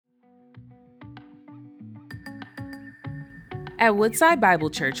At Woodside Bible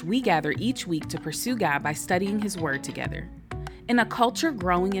Church, we gather each week to pursue God by studying His Word together. In a culture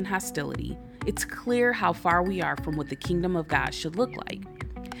growing in hostility, it's clear how far we are from what the kingdom of God should look like.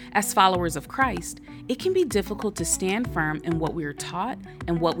 As followers of Christ, it can be difficult to stand firm in what we are taught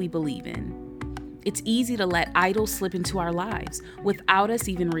and what we believe in. It's easy to let idols slip into our lives without us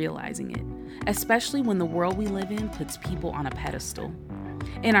even realizing it, especially when the world we live in puts people on a pedestal.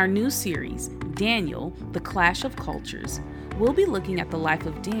 In our new series, Daniel, The Clash of Cultures, we'll be looking at the life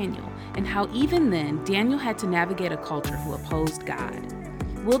of Daniel and how even then Daniel had to navigate a culture who opposed God.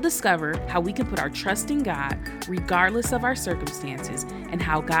 We'll discover how we can put our trust in God regardless of our circumstances and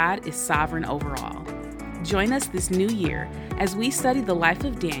how God is sovereign over all. Join us this new year as we study the life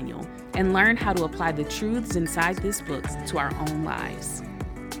of Daniel and learn how to apply the truths inside this book to our own lives.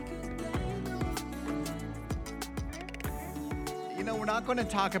 You know, we're not going to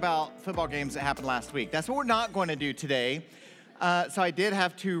talk about football games that happened last week. That's what we're not going to do today. So I did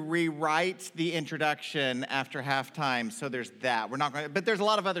have to rewrite the introduction after halftime, so there's that. We're not going to, but there's a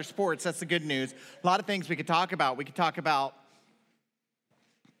lot of other sports. That's the good news. A lot of things we could talk about. We could talk about,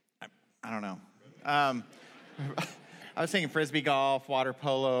 I don't know. I was thinking frisbee golf, water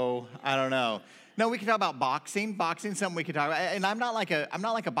polo. I don't know. No, we could talk about boxing. Boxing's something we could talk about. And I'm not like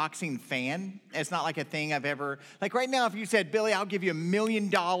a boxing fan. It's not like a thing I've ever, like right now, if you said, Billy, I'll give you $1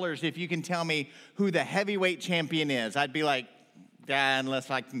 million if you can tell me who the heavyweight champion is, I'd be like, yeah, unless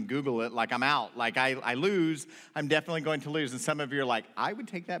I can Google it, like I'm out. Like I lose, I'm definitely going to lose. And some of you are like, I would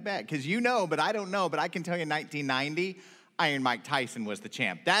take that bet. Because you know, but I don't know. But I can tell you in 1990, Iron Mike Tyson was the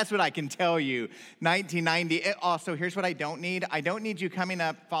champ. That's what I can tell you. 1990. Also, here's what I don't need. I don't need you coming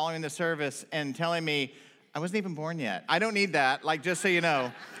up following the service and telling me, I wasn't even born yet. I don't need that. Like, just so you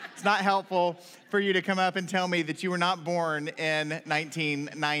know. It's not helpful for you to come up and tell me that you were not born in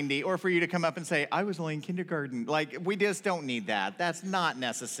 1990, or for you to come up and say, I was only in kindergarten. Like, we just don't need that. That's not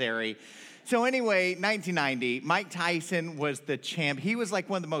necessary. So anyway, 1990, Mike Tyson was the champ. He was like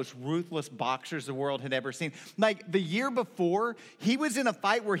one of the most ruthless boxers the world had ever seen. Like, the year before, he was in a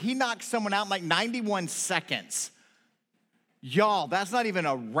fight where he knocked someone out in like 91 seconds. Y'all, that's not even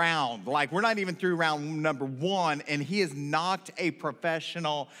a round. Like, we're not even through round number one, and he has knocked a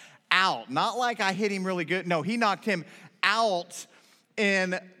professional out. Not like I hit him really good. No, he knocked him out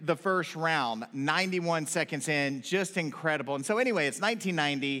in the first round, 91 seconds in. Just incredible. And so anyway, it's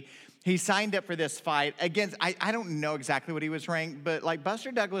 1990. He signed up for this fight against, I don't know exactly what he was ranked, but like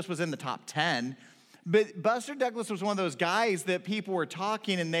Buster Douglas was in the top 10. But Buster Douglas was one of those guys that people were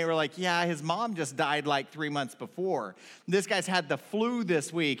talking and they were like, yeah, his mom just died like 3 months before. This guy's had the flu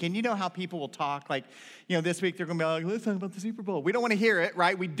this week. And you know how people will talk like, you know, this week they're going to be like, let's talk about the Super Bowl. We don't want to hear it,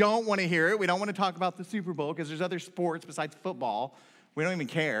 right? We don't want to hear it. We don't want to talk about the Super Bowl because there's other sports besides football. We don't even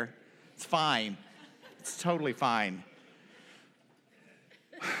care. It's fine. It's totally fine.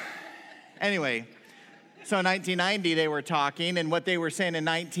 Anyway. So in 1990, they were talking, and what they were saying in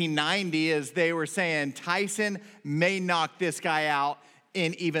 1990 is they were saying Tyson may knock this guy out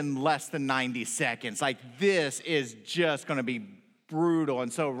in even less than 90 seconds. Like, this is just going to be brutal.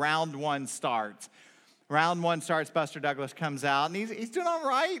 And so round one starts. Buster Douglas comes out, and he's doing all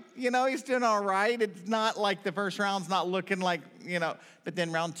right. You know, he's doing all right. It's not like the first round's not looking like, you know, but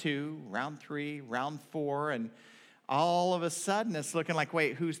then round two, round three, round four, and all of a sudden, it's looking like,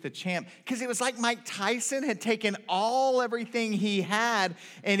 wait, who's the champ? Because it was like Mike Tyson had taken everything he had,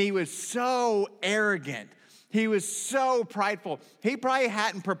 and he was so arrogant. He was so prideful. He probably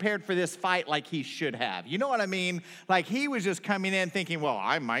hadn't prepared for this fight like he should have. You know what I mean? Like, he was just coming in thinking, well,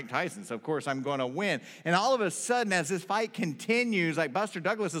 I'm Mike Tyson, so of course I'm going to win. And all of a sudden, as this fight continues, like Buster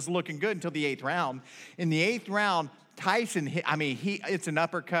Douglas is looking good until the 8th round. In the 8th round, Tyson hit, it's an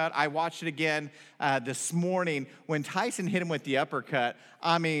uppercut. I watched it again this morning. When Tyson hit him with the uppercut,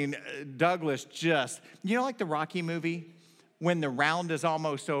 Douglas just, you know, like the Rocky movie? When the round is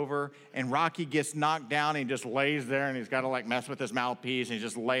almost over and Rocky gets knocked down and he just lays there and he's got to like mess with his mouthpiece and he's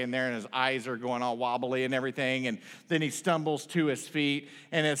just laying there and his eyes are going all wobbly and everything. And then he stumbles to his feet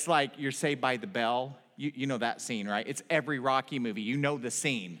and it's like you're Saved by the Bell. You know that scene, right? It's every Rocky movie. You know the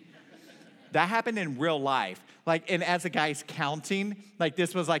scene. That happened in real life. Like, and as a guy's counting, like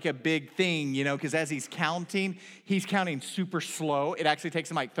this was like a big thing, you know, because as he's counting super slow. It actually takes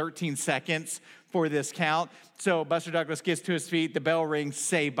him like 13 seconds for this count. So Buster Douglas gets to his feet, the bell rings,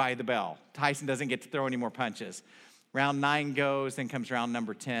 Saved by the Bell. Tyson doesn't get to throw any more punches. Round 9 goes, then comes round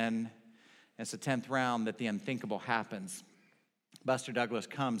number 10. It's the 10th round that the unthinkable happens. Buster Douglas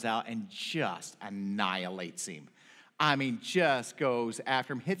comes out and just annihilates him. Just goes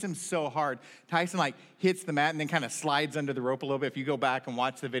after him, hits him so hard. Tyson, hits the mat and then kind of slides under the rope a little bit. If you go back and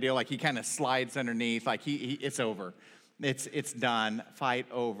watch the video, he kind of slides underneath, it's over. It's done. Fight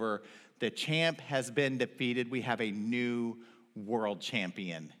over. The champ has been defeated. We have a new world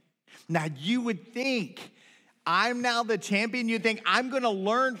champion. Now, you would think, I'm now the champion. You think, I'm going to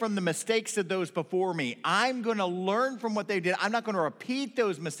learn from the mistakes of those before me. I'm going to learn from what they did. I'm not going to repeat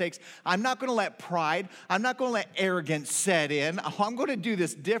those mistakes. I'm not going to let pride, I'm not going to let arrogance set in. I'm going to do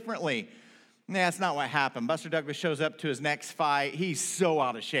this differently. Nah, that's not what happened. Buster Douglas shows up to his next fight. He's so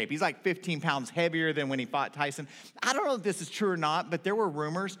out of shape. He's like 15 pounds heavier than when he fought Tyson. I don't know if this is true or not, but there were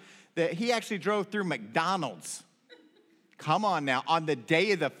rumors that he actually drove through McDonald's. Come on now. On the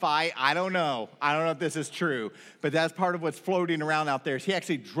day of the fight, I don't know. I don't know if this is true, but that's part of what's floating around out there. He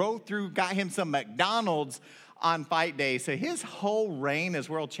actually drove through, got him some McDonald's on fight day. So his whole reign as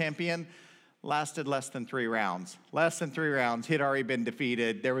world champion lasted less than 3 rounds. Less than 3 rounds. He'd already been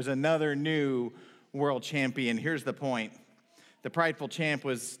defeated. There was another new world champion. Here's the point. The prideful champ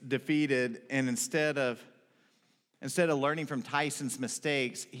was defeated, and instead of learning from Tyson's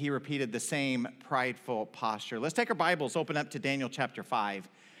mistakes, he repeated the same prideful posture. Let's take our Bibles, open up to Daniel chapter 5.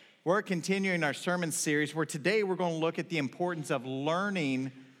 We're continuing our sermon series where today we're going to look at the importance of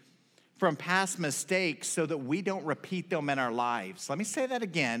learning from past mistakes so that we don't repeat them in our lives. Let me say that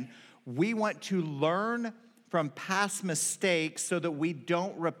again. We want to learn from past mistakes so that we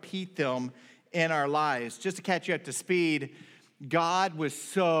don't repeat them in our lives. Just to catch you up to speed, God was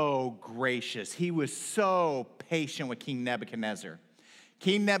so gracious. He was so patient with King Nebuchadnezzar.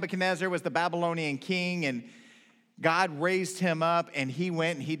 King Nebuchadnezzar was the Babylonian king, and God raised him up, and he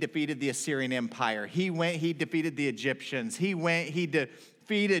went and he defeated the Assyrian Empire. He defeated the Egyptians. He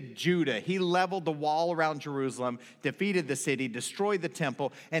defeated Judah. He leveled the wall around Jerusalem, defeated the city, destroyed the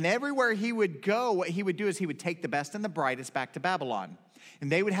temple, and everywhere he would go, what he would do is he would take the best and the brightest back to Babylon.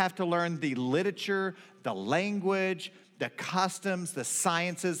 And they would have to learn the literature, the language, the customs, the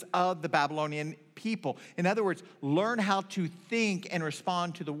sciences of the Babylonian people. In other words, learn how to think and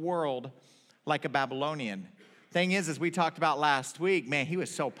respond to the world like a Babylonian. Thing is, as we talked about last week, man, he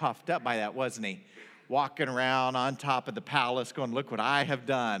was so puffed up by that, wasn't he? Walking around on top of the palace going, look what I have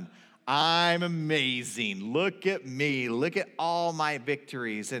done. I'm amazing. Look at me. Look at all my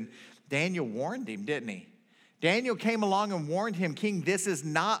victories. And Daniel warned him, didn't he? Daniel came along and warned him, King, this is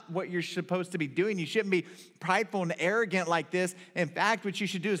not what you're supposed to be doing. You shouldn't be prideful and arrogant like this. In fact, what you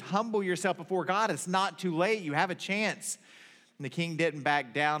should do is humble yourself before God. It's not too late. You have a chance. And the king didn't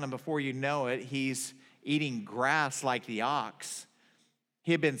back down, and before you know it, he's eating grass like the ox.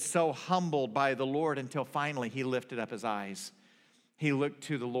 He had been so humbled by the Lord until finally he lifted up his eyes. He looked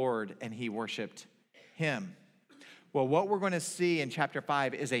to the Lord and he worshiped him. Well, what we're going to see in chapter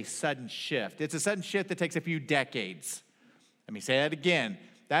 5 is a sudden shift. It's a sudden shift that takes a few decades. Let me say that again.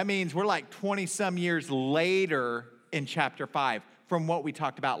 That means we're like 20-some years later in chapter 5 from what we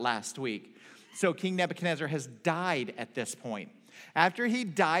talked about last week. So King Nebuchadnezzar has died at this point. After he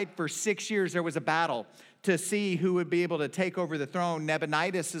died for 6 years, there was a battle to see who would be able to take over the throne.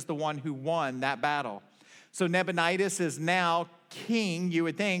 Nabonidus is the one who won that battle. So Nabonidus is now king, you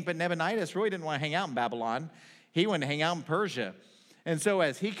would think, but Nabonidus really didn't want to hang out in Babylon. He wanted to hang out in Persia. And so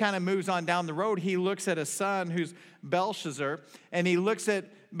as he kind of moves on down the road, he looks at a son who's Belshazzar, and he looks at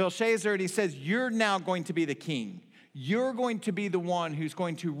Belshazzar and he says, you're now going to be the king. You're going to be the one who's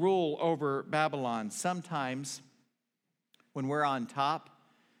going to rule over Babylon. Sometimes when we're on top,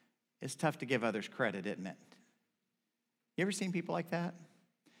 it's tough to give others credit, isn't it? You ever seen people like that?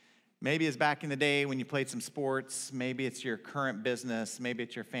 Maybe it's back in the day when you played some sports. Maybe it's your current business. Maybe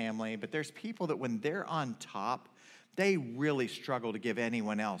it's your family. But there's people that when they're on top, they really struggle to give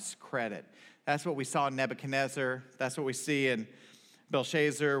anyone else credit. That's what we saw in Nebuchadnezzar. That's what we see in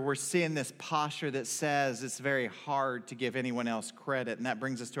Belshazzar. We're seeing this posture that says it's very hard to give anyone else credit. And that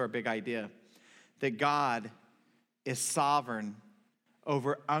brings us to our big idea, that God is sovereign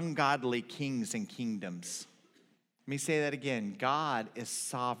over ungodly kings and kingdoms. Let me say that again. God is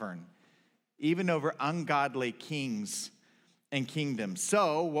sovereign, even over ungodly kings and kingdoms.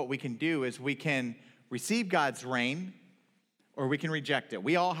 So what we can do is we can receive God's reign or we can reject it.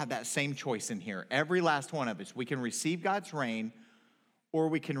 We all have that same choice in here. Every last one of us. We can receive God's reign or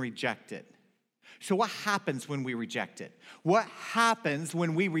we can reject it. So what happens when we reject it? What happens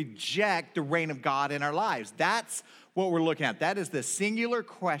when we reject the reign of God in our lives? That's what we're looking at. That is the singular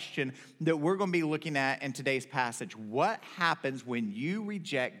question that we're going to be looking at in today's passage. What happens when you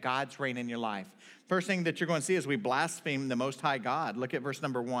reject God's reign in your life? First thing that you're going to see is we blaspheme the Most High God. Look at verse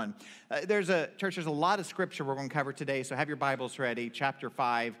number 1. There's a lot of scripture we're going to cover today, so have your Bibles ready. Chapter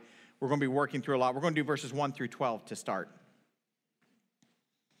 5, we're going to be working through a lot. We're going to do verses 1 through 12 to start.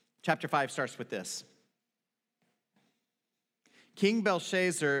 Chapter 5 starts with this. King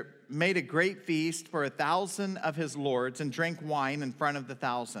Belshazzar made a great feast for 1,000 of his lords and drank wine in front of the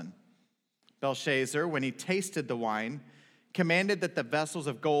 1,000. Belshazzar, when he tasted the wine, commanded that the vessels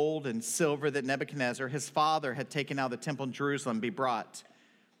of gold and silver that Nebuchadnezzar, his father, had taken out of the temple in Jerusalem be brought,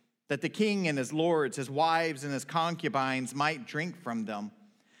 that the king and his lords, his wives, and his concubines might drink from them.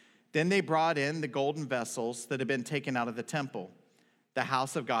 Then they brought in the golden vessels that had been taken out of the temple, the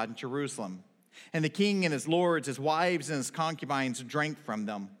house of God in Jerusalem. And the king and his lords, his wives, and his concubines drank from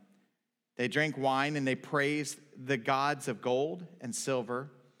them. They drank wine and they praised the gods of gold and silver,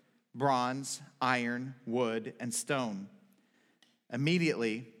 bronze, iron, wood, and stone.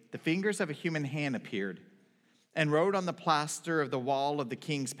 Immediately, the fingers of a human hand appeared and wrote on the plaster of the wall of the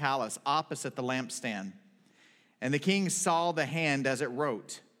king's palace opposite the lampstand. And the king saw the hand as it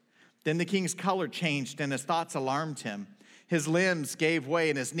wrote. Then the king's color changed and his thoughts alarmed him. His limbs gave way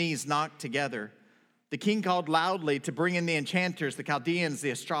and his knees knocked together. The king called loudly to bring in the enchanters, the Chaldeans,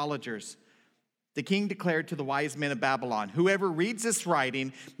 the astrologers. The king declared to the wise men of Babylon, whoever reads this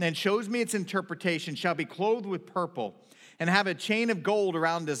writing and shows me its interpretation shall be clothed with purple and have a chain of gold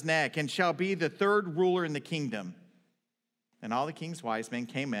around his neck and shall be the third ruler in the kingdom. And all the king's wise men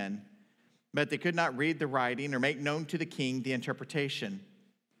came in, but they could not read the writing or make known to the king the interpretation.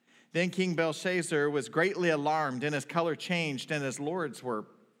 Then King Belshazzar was greatly alarmed, and his color changed, and his lords were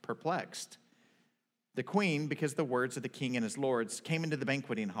perplexed. The queen, because of the words of the king and his lords, came into the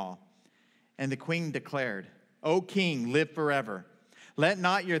banqueting hall. And the queen declared, O king, live forever. Let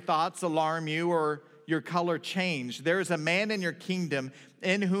not your thoughts alarm you or your color change. There is a man in your kingdom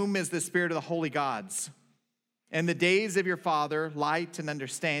in whom is the spirit of the holy gods. And the days of your father, light and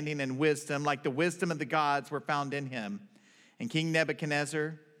understanding and wisdom, like the wisdom of the gods, were found in him. And King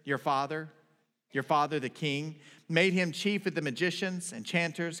Nebuchadnezzar, your father the king, made him chief of the magicians,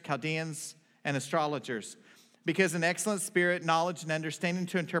 enchanters, Chaldeans, and astrologers, because an excellent spirit, knowledge, and understanding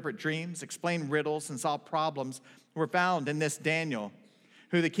to interpret dreams, explain riddles, and solve problems were found in this Daniel,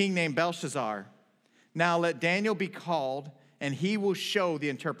 who the king named Belshazzar. Now let Daniel be called, and he will show the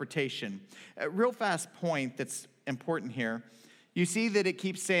interpretation. A real fast point that's important here. You see that it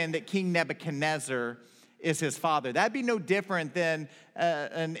keeps saying that King Nebuchadnezzar is his father. That'd be no different than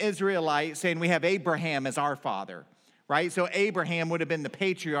an Israelite saying we have Abraham as our father, right? So Abraham would have been the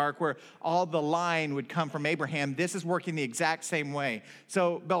patriarch where all the line would come from Abraham. This is working the exact same way.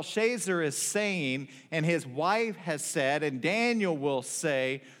 So Belshazzar is saying, and his wife has said, and Daniel will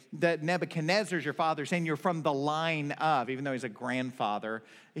say, that Nebuchadnezzar is your father, saying you're from the line of, even though he's a grandfather,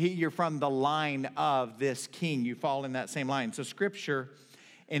 you're from the line of this king. You fall in that same line. So Scripture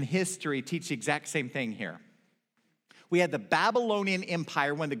and history teach the exact same thing here. We had the Babylonian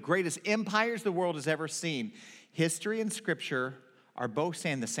Empire, one of the greatest empires the world has ever seen. History and Scripture are both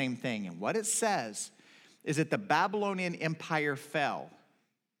saying the same thing. And what it says is that the Babylonian Empire fell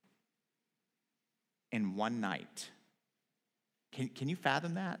in one night. Can you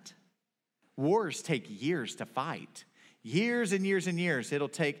fathom that? Wars take years to fight. Years and years and years it'll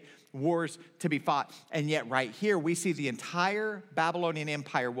take wars to be fought. And yet right here we see the entire Babylonian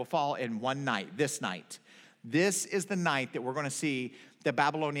Empire will fall in one night, this night. This is the night that we're going to see the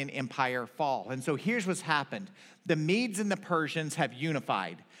Babylonian Empire fall. And so here's what's happened. The Medes and the Persians have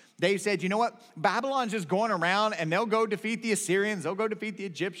unified. They said, you know what? Babylon's just going around and they'll go defeat the Assyrians. They'll go defeat the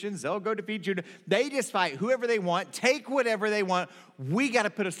Egyptians. They'll go defeat Judah. They just fight whoever they want, take whatever they want. We got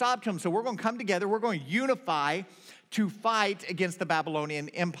to put a stop to them. So we're going to come together. We're going to unify to fight against the Babylonian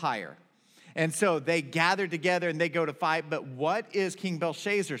Empire. And so they gather together and they go to fight. But what is King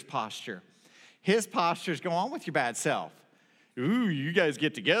Belshazzar's posture? His posture is go on with your bad self. Ooh, you guys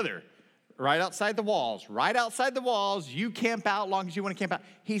get together. Right outside the walls, you camp out long as you want to camp out.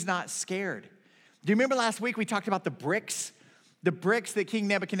 He's not scared. Do you remember last week we talked about the bricks? The bricks that King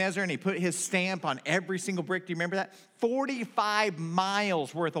Nebuchadnezzar, and he put his stamp on every single brick. Do you remember that? 45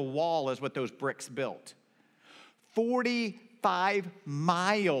 miles worth of wall is what those bricks built. 45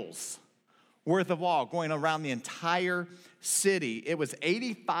 miles worth of wall going around the entire city. It was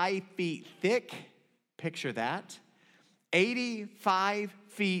 85 feet thick. Picture that. 85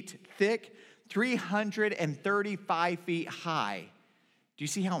 feet thick, 335 feet high. Do you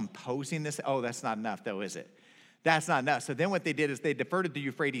see how imposing this is? Oh, that's not enough though, is it? That's not enough. So then what they did is they diverted the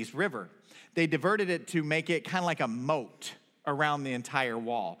Euphrates River. They diverted it to make it kind of like a moat around the entire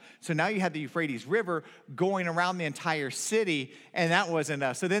wall. So now you have the Euphrates River going around the entire city, and that wasn't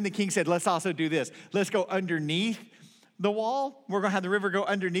enough. So then the king said, let's also do this. Let's go underneath the wall. We're going to have the river go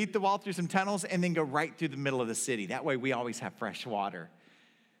underneath the wall through some tunnels and then go right through the middle of the city. That way we always have fresh water.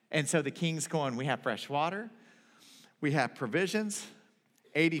 And so the king's going, we have fresh water. We have provisions,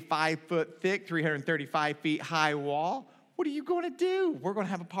 85 foot thick, 335 feet high wall. what are you going to do? We're going to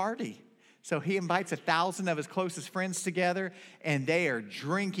have a party. So he invites 1,000 of his closest friends together, and they are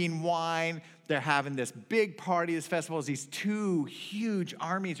drinking wine. They're having this big party, this festival, as these 2 huge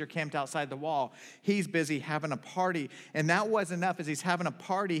armies are camped outside the wall. He's busy having a party. And that wasn't enough. As he's having a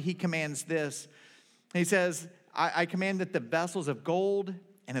party, he commands this. He says, I command that the vessels of gold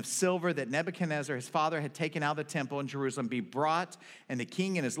and of silver that Nebuchadnezzar, his father, had taken out of the temple in Jerusalem be brought, and the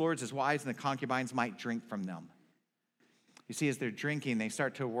king and his lords, his wives, and the concubines might drink from them. You see, as they're drinking, they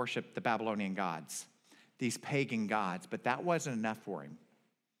start to worship the Babylonian gods, these pagan gods. But that wasn't enough for him.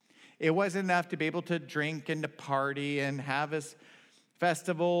 It wasn't enough to be able to drink and to party and have his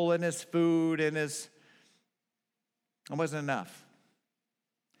festival and his food and his... It wasn't enough.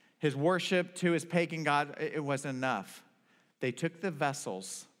 His worship to his pagan god, it wasn't enough. They took the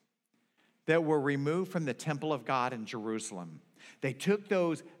vessels that were removed from the temple of God in Jerusalem. They took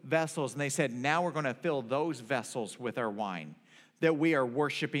those vessels and they said, now we're going to fill those vessels with our wine that we are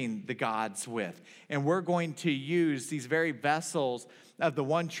worshiping the gods with. And we're going to use these very vessels of the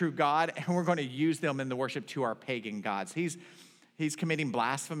one true God, and we're going to use them in the worship to our pagan gods. He's committing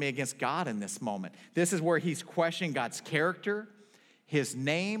blasphemy against God in this moment. This is where he's questioning God's character, his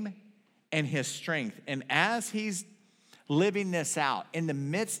name, and his strength. And as he's living this out, in the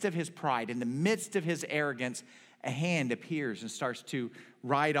midst of his pride, in the midst of his arrogance, a hand appears and starts to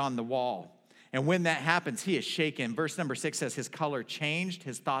write on the wall. And when that happens, he is shaken. Verse number 6 says, his color changed,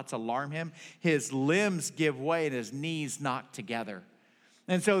 his thoughts alarm him, his limbs give way, and his knees knock together.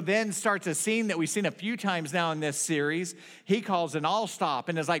 And so then starts a scene that we've seen a few times now in this series. He calls an all stop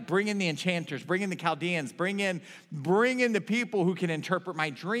and is like, bring in the enchanters, bring in the Chaldeans, bring in the people who can interpret my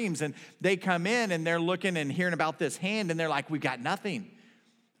dreams. And they come in and they're looking and hearing about this hand, and they're like, we've got nothing.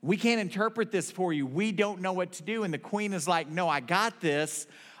 We can't interpret this for you. We don't know what to do. And the queen is like, no, I got this.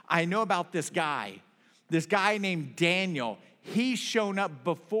 I know about this guy named Daniel. He's shown up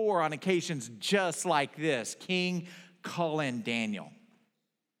before on occasions just like this. King, call in Daniel.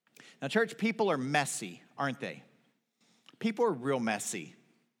 Now, church, people are messy, aren't they? People are real messy.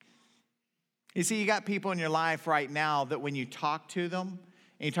 You see, you got people in your life right now that when you talk to them,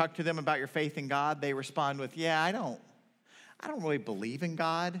 and you talk to them about your faith in God, they respond with, yeah, I don't really believe in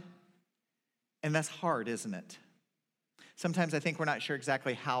God. And that's hard, isn't it? Sometimes I think we're not sure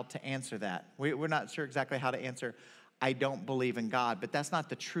exactly how to answer that. We're not sure exactly how to answer, I don't believe in God, but that's not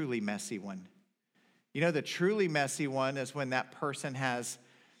the truly messy one. You know, the truly messy one is when that person has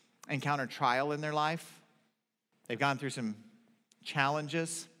encountered trial in their life. They've gone through some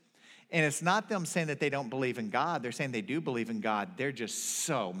challenges. And it's not them saying that they don't believe in God. They're saying they do believe in God. They're just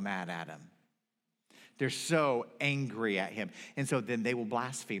so mad at him. They're so angry at him. And so then they will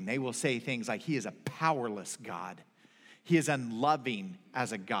blaspheme. They will say things like, he is a powerless God. He is unloving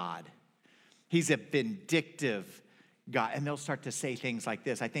as a God. He's a vindictive God. And they'll start to say things like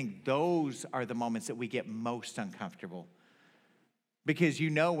this. I think those are the moments that we get most uncomfortable. Because you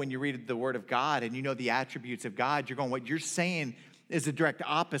know when you read the Word of God and you know the attributes of God, you're going, what you're saying is the direct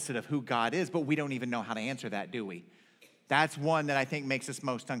opposite of who God is, but we don't even know how to answer that, do we? That's one that I think makes us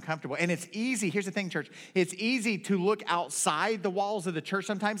most uncomfortable. And it's easy, here's the thing, church, it's easy to look outside the walls of the church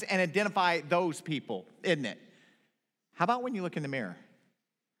sometimes and identify those people, isn't it? How about when you look in the mirror?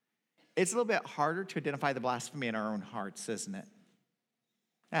 It's a little bit harder to identify the blasphemy in our own hearts, isn't it?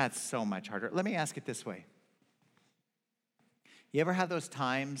 That's so much harder. Let me ask it this way. You ever have those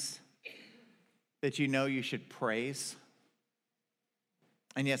times that you know you should praise,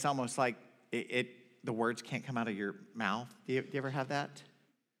 and yet it's almost like the words can't come out of your mouth? Do you ever have that? Do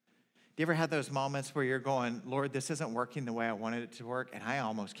you ever have those moments where you're going, Lord, this isn't working the way I wanted it to work, and I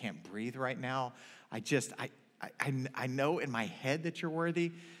almost can't breathe right now. I know in my head that you're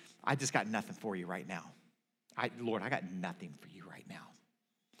worthy. I just got nothing for you right now. Lord, I got nothing for you right now.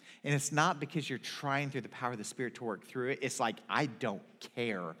 And it's not because you're trying through the power of the Spirit to work through it. It's like, I don't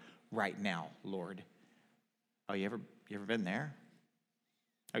care right now, Lord. Oh, you ever been there?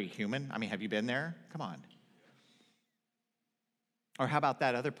 Are you human? I mean, have you been there? Come on. Or how about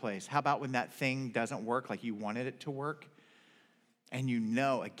that other place? How about when that thing doesn't work like you wanted it to work? And you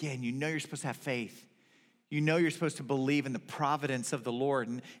know you're supposed to have faith. You know you're supposed to believe in the providence of the Lord.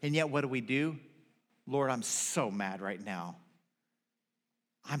 And yet what do? Lord, I'm so mad right now.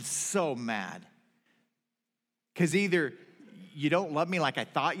 I'm so mad. Because either you don't love me like I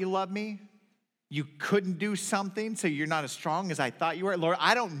thought you loved me, you couldn't do something, so you're not as strong as I thought you were. Lord,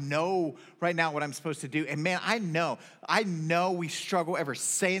 I don't know right now what I'm supposed to do. And man, I know we struggle ever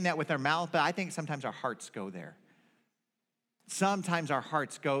saying that with our mouth, but I think sometimes our hearts go there. Sometimes our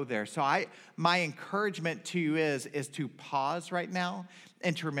hearts go there. So my encouragement to you is to pause right now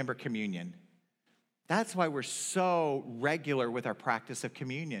and to remember communion. That's why we're so regular with our practice of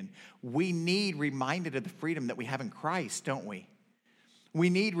communion. We need reminded of the freedom that we have in Christ, don't we? We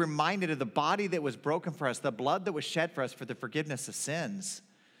need reminded of the body that was broken for us, the blood that was shed for us for the forgiveness of sins.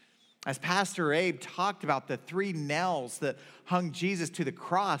 As Pastor Abe talked about the 3 nails that hung Jesus to the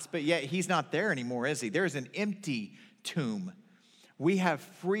cross, but yet he's not there anymore, is he? There's an empty tomb. We have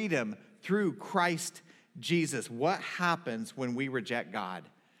freedom through Christ Jesus. What happens when we reject God?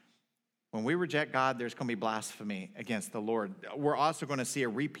 When we reject God, there's going to be blasphemy against the Lord. We're also going to see a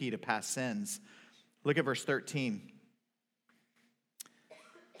repeat of past sins. Look at verse 13.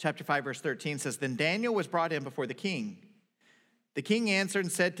 Chapter 5, verse 13 says, Then Daniel was brought in before the king. The king answered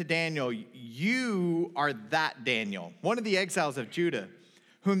and said to Daniel, You are that Daniel, one of the exiles of Judah,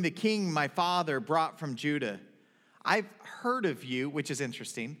 whom the king, my father, brought from Judah. I've heard of you, which is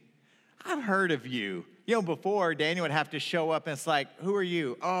interesting. I've heard of you. You know, before Daniel would have to show up and it's like, who are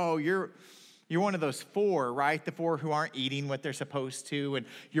you? Oh, you're one of those 4, right? The 4 who aren't eating what they're supposed to, and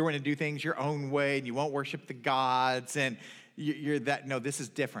you're going to do things your own way, and you won't worship the gods, and you're that. No, this is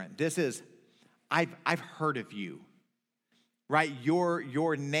different. This is, I've heard of you, right?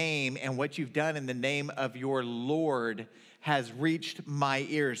 Your name and what you've done in the name of your Lord has reached my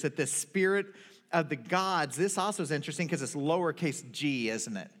ears. That the spirit of the gods, this also is interesting because it's lowercase g,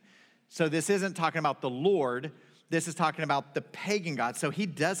 isn't it? So this isn't talking about the Lord. This is talking about the pagan gods. So he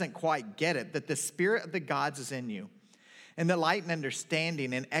doesn't quite get it, that the spirit of the gods is in you, and the light and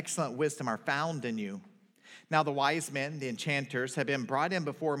understanding and excellent wisdom are found in you. Now the wise men, the enchanters, have been brought in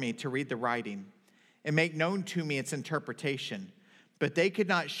before me to read the writing and make known to me its interpretation. But they could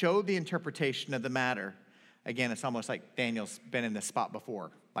not show the interpretation of the matter. Again, it's almost like Daniel's been in this spot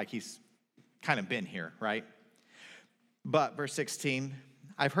before, like he's kind of been here, right? But, verse 16,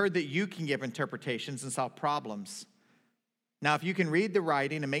 I've heard that you can give interpretations and solve problems. Now, if you can read the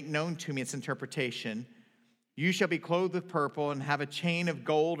writing and make known to me its interpretation, you shall be clothed with purple and have a chain of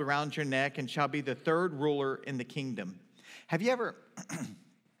gold around your neck and shall be the 3rd ruler in the kingdom. Have you ever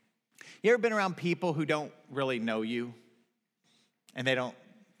been around people who don't really know you and they don't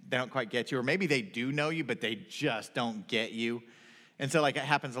quite get you? Or maybe they do know you, but they just don't get you. And so like it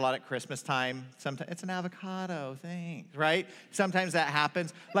happens a lot at Christmas time. Sometimes it's an avocado thing, right? Sometimes that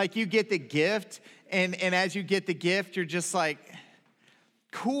happens. Like you get the gift, and as you get the gift, you're just like,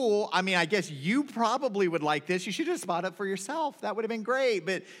 cool. I mean, I guess you probably would like this. You should have bought it for yourself. That would have been great.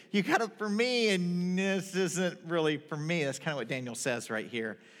 But you got it for me, and this isn't really for me. That's kind of what Daniel says right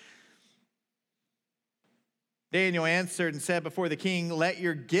here. Daniel answered and said before the king, Let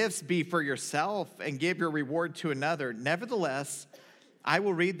your gifts be for yourself and give your reward to another. Nevertheless, I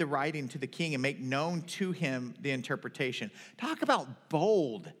will read the writing to the king and make known to him the interpretation. Talk about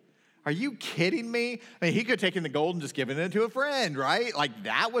bold. Are you kidding me? I mean, he could have taken the gold and just given it to a friend, right? Like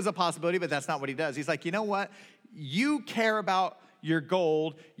that was a possibility, but that's not what he does. He's like, you know what? You care about your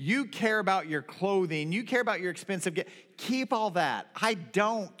gold. You care about your clothing. You care about your expensive gift. Keep all that. I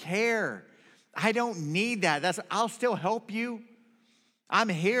don't care. I don't need that. I'll still help you. I'm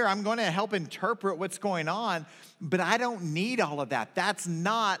here. I'm going to help interpret what's going on, but I don't need all of that. That's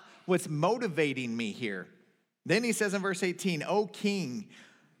not what's motivating me here. Then he says in verse 18, O king,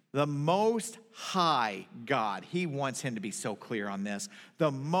 the Most High God, he wants him to be so clear on this.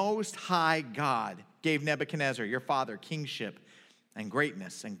 The Most High God gave Nebuchadnezzar, your father, kingship and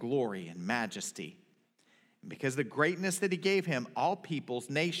greatness and glory and majesty. And because of the greatness that he gave him, all peoples,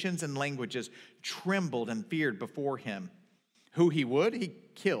 nations, and languages trembled and feared before him. Who he would, he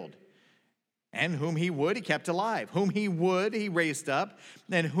killed. And whom he would, he kept alive. Whom he would, he raised up.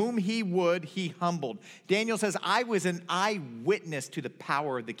 And whom he would, he humbled. Daniel says, I was an eyewitness to the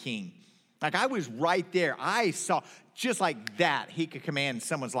power of the king. Like I was right there. I saw just like that. He could command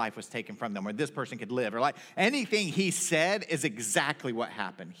someone's life was taken from them, or this person could live, or like anything he said is exactly what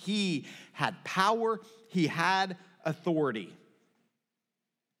happened. He had power. He had authority.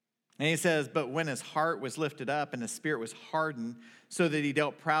 And he says, but when his heart was lifted up and his spirit was hardened so that he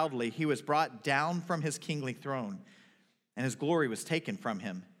dealt proudly, he was brought down from his kingly throne and his glory was taken from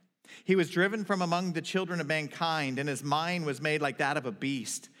him. He was driven from among the children of mankind and his mind was made like that of a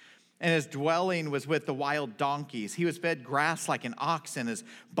beast and his dwelling was with the wild donkeys. He was fed grass like an ox and his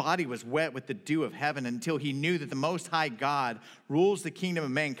body was wet with the dew of heaven until he knew that the Most High God rules the kingdom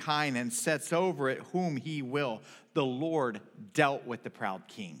of mankind and sets over it whom he will. The Lord dealt with the proud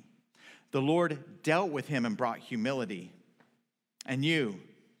king. The Lord dealt with him and brought humility. And you,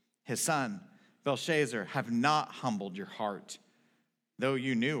 his son, Belshazzar, have not humbled your heart. Though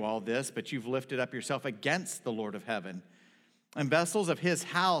you knew all this, but you've lifted up yourself against the Lord of heaven. And vessels of his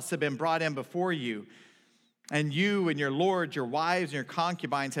house have been brought in before you. And you and your lords, your wives, and your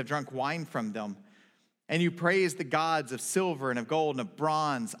concubines have drunk wine from them. And you praise the gods of silver and of gold and of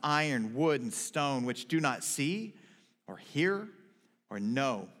bronze, iron, wood, and stone, which do not see or hear or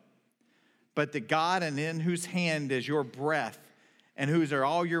know. But the God in whose hand is your breath and whose are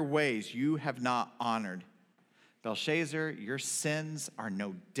all your ways, you have not honored. Belshazzar, your sins are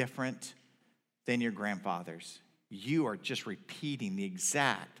no different than your grandfather's. You are just repeating the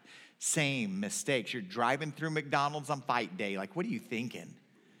exact same mistakes. You're driving through McDonald's on fight day. Like, what are you thinking?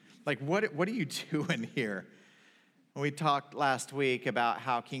 Like, what are you doing here? We talked last week about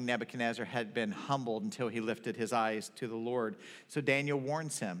how King Nebuchadnezzar had been humbled until he lifted his eyes to the Lord. So Daniel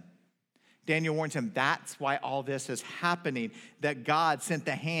warns him. Daniel warns him that's why all this is happening, that God sent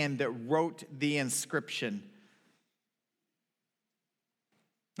the hand that wrote the inscription.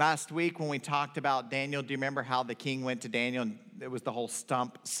 Last week when we talked about Daniel, do you remember how the king went to Daniel and it was the whole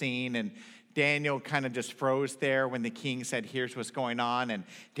stump scene, and Daniel kind of just froze there when the king said, here's what's going on, and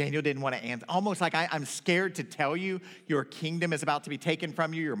Daniel didn't want to answer. Almost like, I'm scared to tell you, your kingdom is about to be taken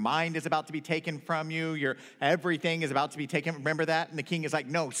from you, your mind is about to be taken from you, your everything is about to be taken. Remember that? And the king is like,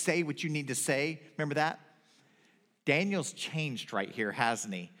 no, say what you need to say. Remember that? Daniel's changed right here,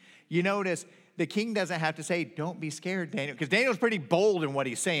 hasn't he? You notice the king doesn't have to say, don't be scared, Daniel, because Daniel's pretty bold in what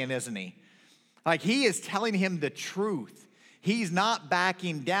he's saying, isn't he? Like, he is telling him the truth. He's not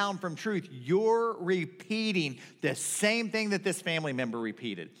backing down from truth. You're repeating the same thing that this family member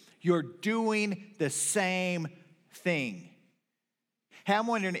repeated. You're doing the same thing. Hey, I'm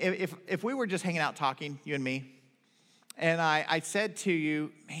wondering if we were just hanging out talking, you and me, and I said to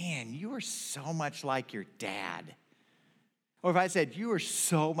you, man, you are so much like your dad. Or if I said, you are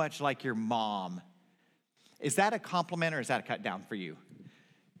so much like your mom, is that a compliment or is that a cut down for you?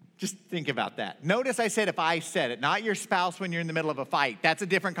 Just think about that. Notice I said if I said it, not your spouse when you're in the middle of a fight. That's a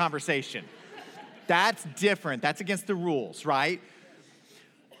different conversation. That's different. That's against the rules, right?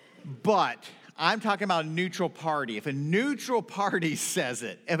 But I'm talking about a neutral party. If a neutral party says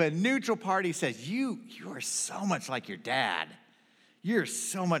it, if a neutral party says, you are so much like your dad, you're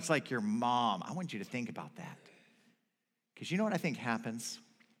so much like your mom, I want you to think about that. Because you know what I think happens?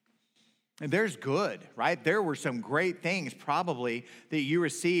 And there's good, right? There were some great things probably that you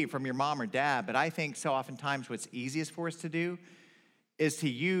received from your mom or dad, but I think so oftentimes what's easiest for us to do is to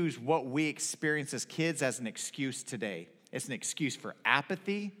use what we experience as kids as an excuse today. It's an excuse for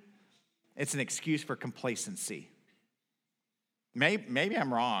apathy. It's an excuse for complacency. Maybe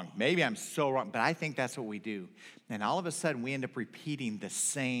I'm wrong. Maybe I'm so wrong, but I think that's what we do. And all of a sudden we end up repeating the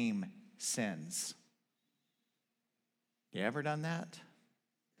same sins. You ever done that?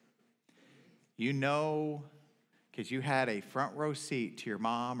 You know, because you had a front row seat to your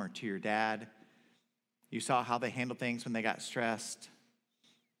mom or to your dad. You saw how they handled things when they got stressed,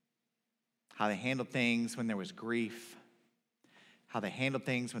 how they handled things when there was grief, how they handled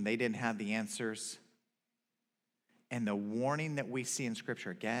things when they didn't have the answers. And the warning that we see in Scripture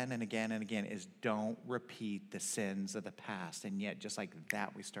again and again and again is don't repeat the sins of the past. And yet, just like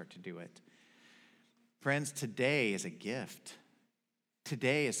that, we start to do it. Friends, today is a gift.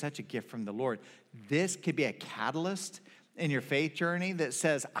 Today is such a gift from the Lord. This could be a catalyst in your faith journey that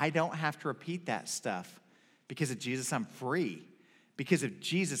says, I don't have to repeat that stuff. Because of Jesus, I'm free. Because of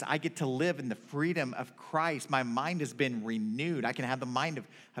Jesus, I get to live in the freedom of Christ. My mind has been renewed. I can have the mind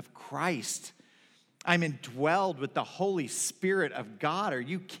of Christ. I'm indwelled with the Holy Spirit of God. Are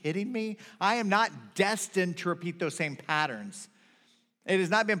you kidding me? I am not destined to repeat those same patterns. It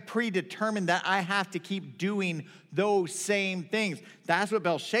has not been predetermined that I have to keep doing those same things. That's what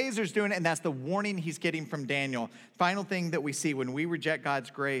Belshazzar's doing, and that's the warning he's getting from Daniel. Final thing that we see when we reject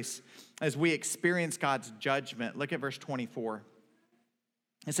God's grace as we experience God's judgment. Look at verse 24.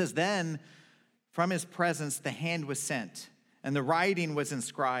 It says, then from his presence the hand was sent, and the writing was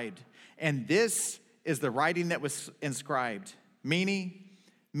inscribed. And this is the writing that was inscribed. Mene,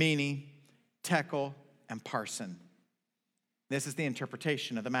 tekel, and parsin. This is the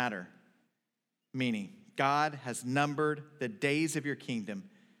interpretation of the matter. Meaning, God has numbered the days of your kingdom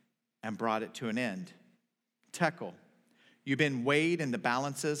and brought it to an end. Tekel, you've been weighed in the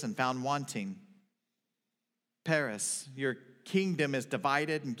balances and found wanting. Paris, your kingdom is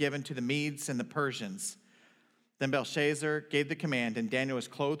divided and given to the Medes and the Persians. Then Belshazzar gave the command, and Daniel was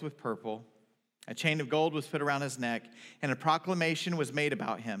clothed with purple. A chain of gold was put around his neck, and a proclamation was made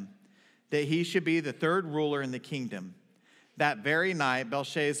about him, that he should be the third ruler in the kingdom. That very night,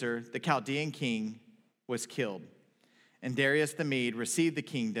 Belshazzar, the Chaldean king, was killed. And Darius the Mede received the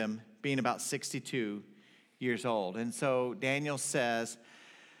kingdom, being about 62 years old. And so Daniel says,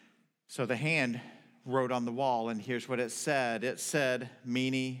 so the hand wrote on the wall, and here's what it said. It said,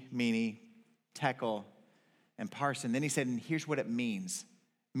 Mene, tekel, and parsin. Then he said, and here's what it means.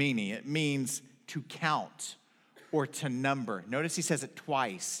 Mene, it means to count or to number. Notice he says it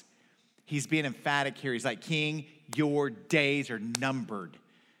twice. He's being emphatic here. He's like, King, your days are numbered.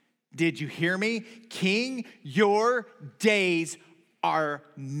 Did you hear me? King, your days are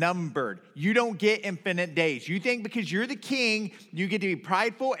numbered. You don't get infinite days. You think because you're the king, you get to be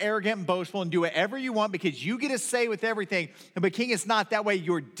prideful, arrogant, and boastful and do whatever you want because you get a say with everything. But king, it's not that way.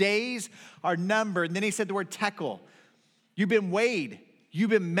 Your days are numbered. And then he said the word tekel. You've been weighed,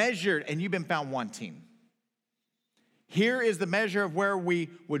 you've been measured, and you've been found wanting. Here is the measure of where we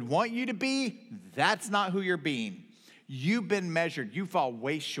would want you to be. That's not who you're being. You've been measured. You fall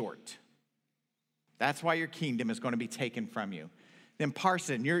way short. That's why your kingdom is going to be taken from you. Then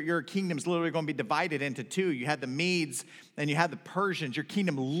Parson, your kingdom is literally going to be divided into two. You had the Medes and you had the Persians. Your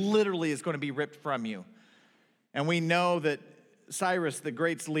kingdom literally is going to be ripped from you. And we know that Cyrus the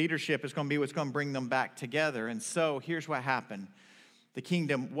Great's leadership is going to be what's going to bring them back together. And so here's what happened. The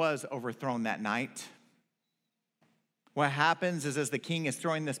kingdom was overthrown that night. What happens is as the king is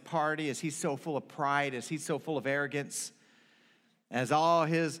throwing this party, as he's so full of pride, as he's so full of arrogance, as all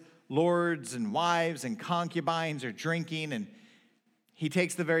his lords and wives and concubines are drinking, and he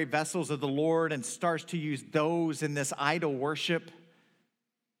takes the very vessels of the Lord and starts to use those in this idol worship,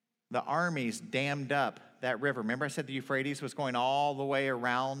 the armies dammed up that river. Remember I said the Euphrates was going all the way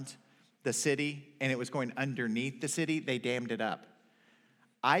around the city and it was going underneath the city? They dammed it up.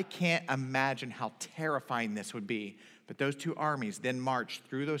 I can't imagine how terrifying this would be. But those two armies then marched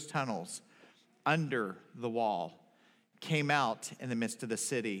through those tunnels under the wall, came out in the midst of the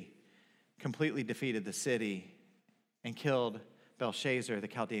city, completely defeated the city, and killed Belshazzar, the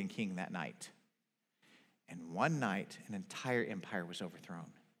Chaldean king, that night. And one night, an entire empire was overthrown.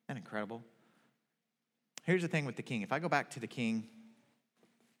 Isn't that incredible? Here's the thing with the king. If I go back to the king,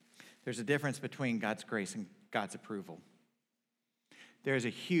 there's a difference between God's grace and God's approval. There's a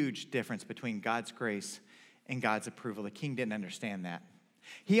huge difference between God's grace and God's approval. The king didn't understand that.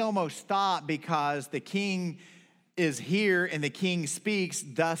 He almost thought because the king is here and the king speaks,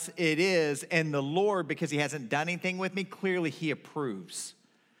 thus it is, and the Lord, because he hasn't done anything with me, clearly he approves.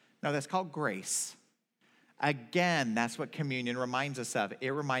 No, that's called grace. Again, that's what communion reminds us of.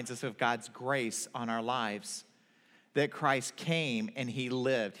 It reminds us of God's grace on our lives, that Christ came and he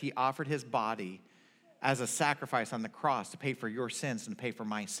lived. He offered his body as a sacrifice on the cross to pay for your sins and to pay for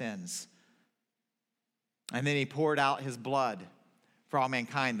my sins. And then he poured out his blood for all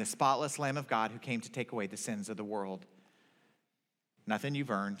mankind, the spotless Lamb of God who came to take away the sins of the world. Nothing you've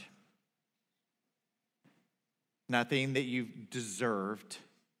earned. Nothing that you've deserved.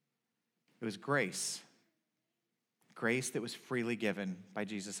 It was grace. Grace that was freely given by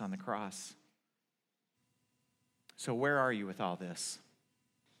Jesus on the cross. So where are you with all this?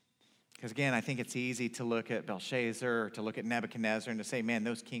 Because again, I think it's easy to look at Belshazzar or to look at Nebuchadnezzar and to say, man,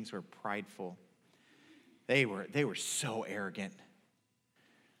 those kings were prideful. They were so arrogant.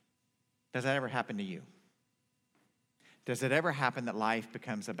 Does that ever happen to you? Does it ever happen that life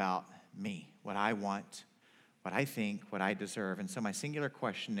becomes about me, what I want, what I think, what I deserve? And so my singular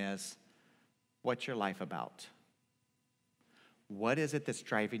question is, what's your life about? What is it that's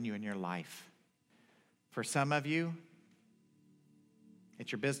driving you in your life? For some of you,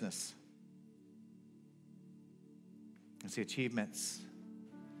 it's your business. It's the achievements.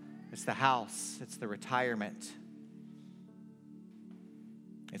 It's the house. It's the retirement.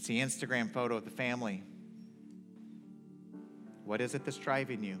 It's the Instagram photo of the family. What is it that's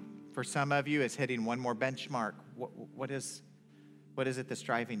driving you? For some of you, it's hitting one more benchmark. What is it that's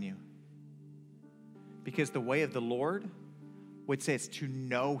driving you? Because the way of the Lord would say it's to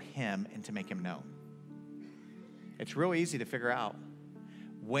know him and to make him known. It's real easy to figure out.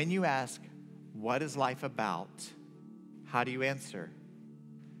 When you ask, what is life about? How do you answer?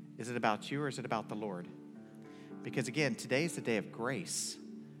 Is it about you or is it about the Lord? Because again, today is the day of grace.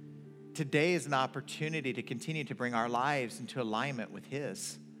 Today is an opportunity to continue to bring our lives into alignment with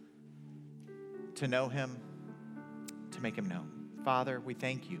his. To know him, to make him known. Father, we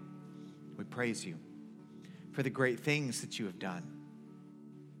thank you. We praise you for the great things that you have done.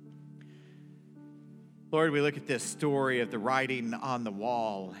 Lord, we look at this story of the writing on the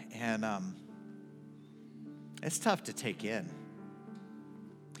wall, and it's tough to take in.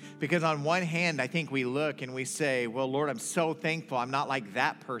 Because on one hand, I think we look and we say, well, Lord, I'm so thankful I'm not like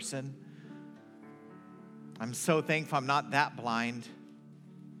that person. I'm so thankful I'm not that blind.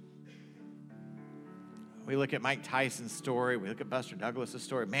 We look at Mike Tyson's story. We look at Buster Douglas'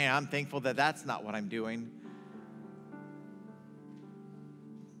 story. Man, I'm thankful that that's not what I'm doing.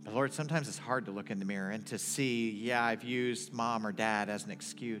 But Lord, sometimes it's hard to look in the mirror and to see, yeah, I've used mom or dad as an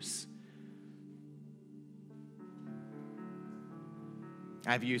excuse.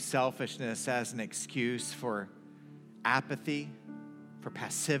 I've used selfishness as an excuse for apathy, for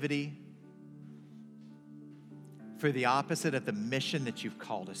passivity, for the opposite of the mission that you've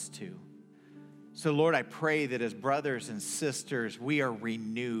called us to. So, Lord, I pray that as brothers and sisters, we are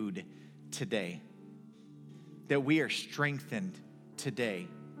renewed today, that we are strengthened today,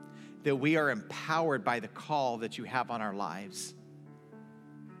 that we are empowered by the call that you have on our lives.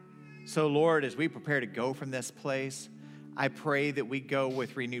 So, Lord, as we prepare to go from this place, I pray that we go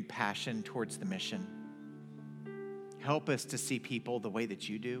with renewed passion towards the mission. Help us to see people the way that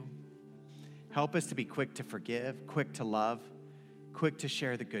you do. Help us to be quick to forgive, quick to love, quick to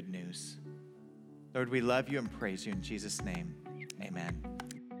share the good news. Lord, we love you and praise you in Jesus' name. Amen.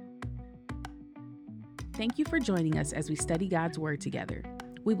 Thank you for joining us as we study God's Word together.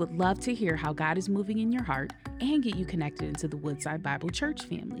 We would love to hear how God is moving in your heart and get you connected into the Woodside Bible Church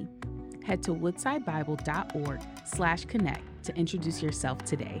family. Head to woodsidebible.org/connect to introduce yourself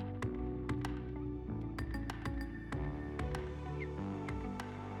today.